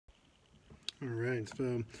All right.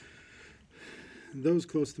 So those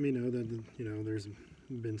close to me know that there's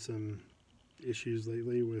been some issues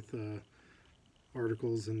lately with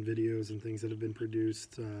articles and videos and things that have been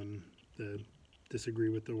produced that disagree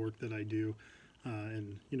with the work that I do.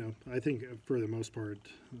 And I think for the most part,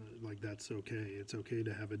 like that's okay. It's okay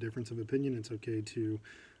to have a difference of opinion. It's okay to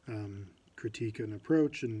critique an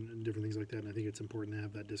approach and different things like that. And I think it's important to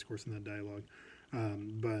have that discourse and that dialogue.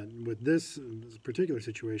 But with this particular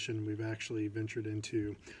situation, we've actually ventured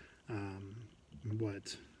into um,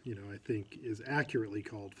 what I think is accurately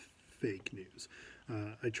called fake news.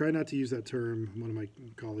 I try not to use that term. One of my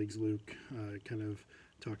colleagues, Luke, kind of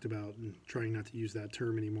talked about trying not to use that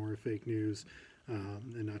term anymore, fake news,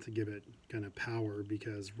 and not to give it kind of power,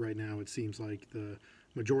 because right now it seems like the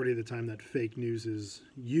majority of the time that fake news is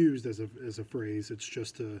used as a phrase, it's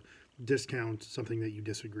just to discount something that you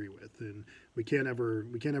disagree with, and we can't ever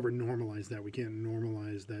normalize that. We can't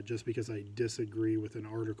normalize that just because I disagree with an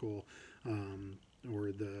article.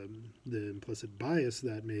 Or the implicit bias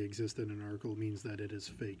that may exist in an article means that it is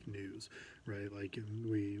fake news, right? Like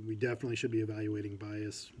we definitely should be evaluating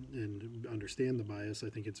bias and understand the bias.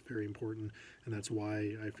 I think it's very important, and that's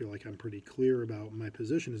why I feel like I'm pretty clear about my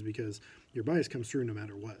position, is because your bias comes through no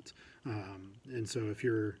matter what. And so if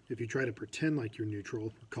you try to pretend like you're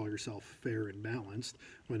neutral, call yourself fair and balanced,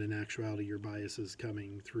 when in actuality your bias is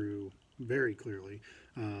coming through very clearly,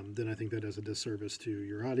 then I think that does a disservice to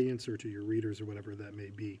your audience or to your readers or whatever that may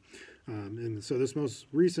be. And so this most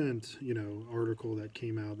recent, article that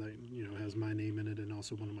came out that has my name in it and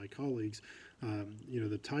also one of my colleagues,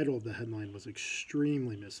 the title of the headline was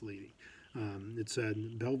extremely misleading. It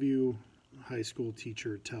said Bellevue High School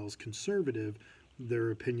teacher tells conservative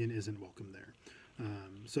their opinion isn't welcome there.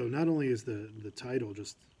 So not only is the title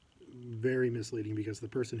just very misleading, because the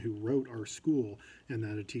person who wrote our school and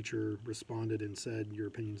that a teacher responded and said your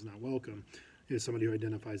opinion's not welcome is somebody who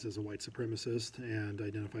identifies as a white supremacist and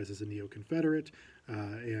identifies as a neo-Confederate,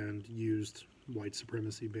 and used white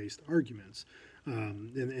supremacy based arguments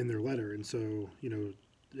in their letter. And so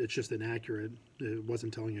it's just inaccurate. It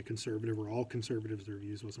wasn't telling a conservative or all conservatives their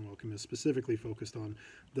views wasn't welcome. It's specifically focused on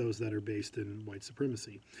those that are based in white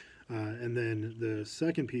supremacy. And then the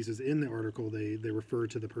second piece is, in the article, they refer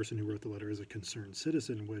to the person who wrote the letter as a concerned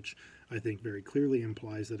citizen, which I think very clearly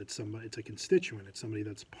implies that it's a constituent. It's somebody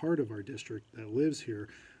that's part of our district that lives here,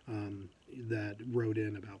 that wrote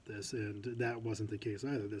in about this. And that wasn't the case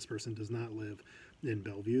either. This person does not live in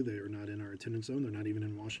Bellevue. They are not in our attendance zone. They're not even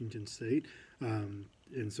in Washington State.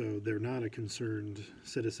 And so they're not a concerned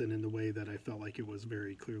citizen in the way that I felt like it was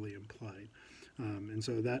very clearly implied. And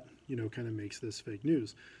so that, kind of makes this fake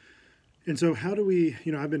news. And so how do we,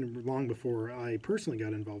 I've been, long before I personally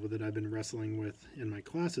got involved with it, I've been wrestling with in my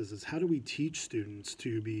classes, is how do we teach students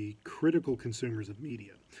to be critical consumers of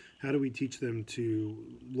media? How do we teach them to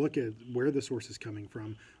look at where the source is coming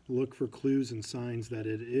from, look for clues and signs that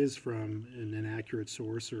it is from an inaccurate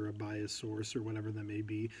source or a biased source or whatever that may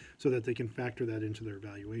be, so that they can factor that into their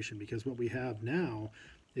evaluation? Because what we have now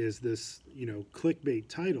is this, clickbait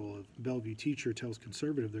title of Bellevue teacher tells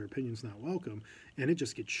conservative their opinion's not welcome, and it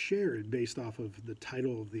just gets shared based off of the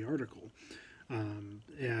title of the article.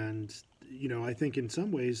 And I think in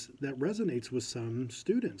some ways that resonates with some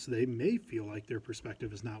students. They may feel like their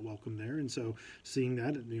perspective is not welcome there, and so seeing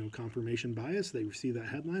that, confirmation bias, they see that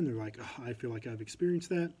headline, they're like, oh, I feel like I've experienced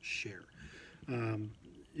that, share.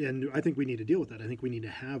 And I think we need to deal with that. I think we need to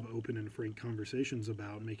have open and frank conversations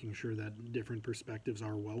about making sure that different perspectives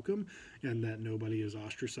are welcome and that nobody is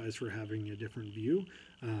ostracized for having a different view.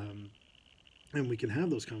 And we can have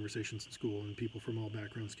those conversations in school, and people from all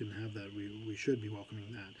backgrounds can have that. We should be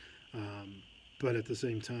welcoming that. But at the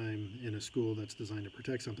same time, in a school that's designed to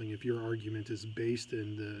protect something, if your argument is based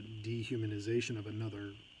in the dehumanization of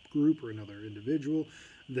another group or another individual,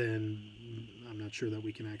 then I'm not sure that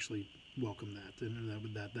we can actually welcome that, and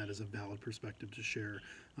that is a valid perspective to share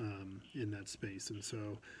in that space. And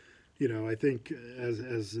so, I think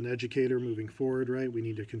as an educator moving forward, right, we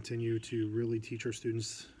need to continue to really teach our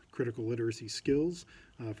students critical literacy skills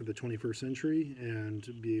for the 21st century,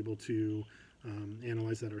 and be able to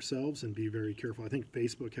analyze that ourselves and be very careful. I think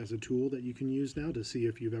Facebook has a tool that you can use now to see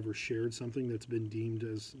if you've ever shared something that's been deemed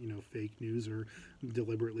as fake news or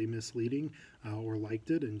deliberately misleading, or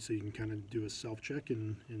liked it, and so you can kind of do a self-check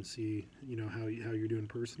and see how you're doing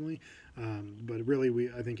personally. But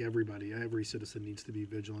really, I think every citizen needs to be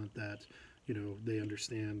vigilant that they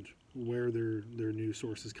understand where their news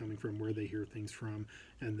source is coming from, where they hear things from,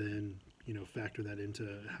 and then factor that into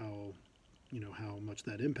how much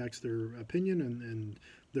that impacts their opinion and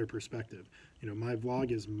their perspective. My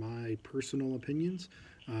vlog is my personal opinions.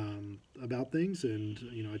 about things, and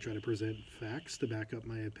I try to present facts to back up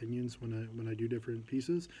my opinions when I do different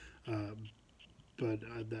pieces. But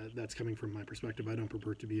that's coming from my perspective. I don't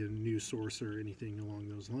purport to be a news source or anything along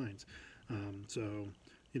those lines. So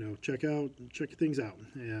check things out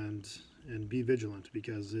and be vigilant,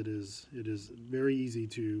 because it is very easy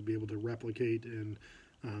to be able to replicate in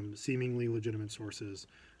seemingly legitimate sources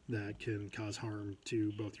that can cause harm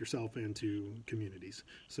to both yourself and to communities.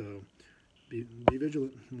 So be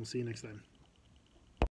vigilant, and we'll see you next time.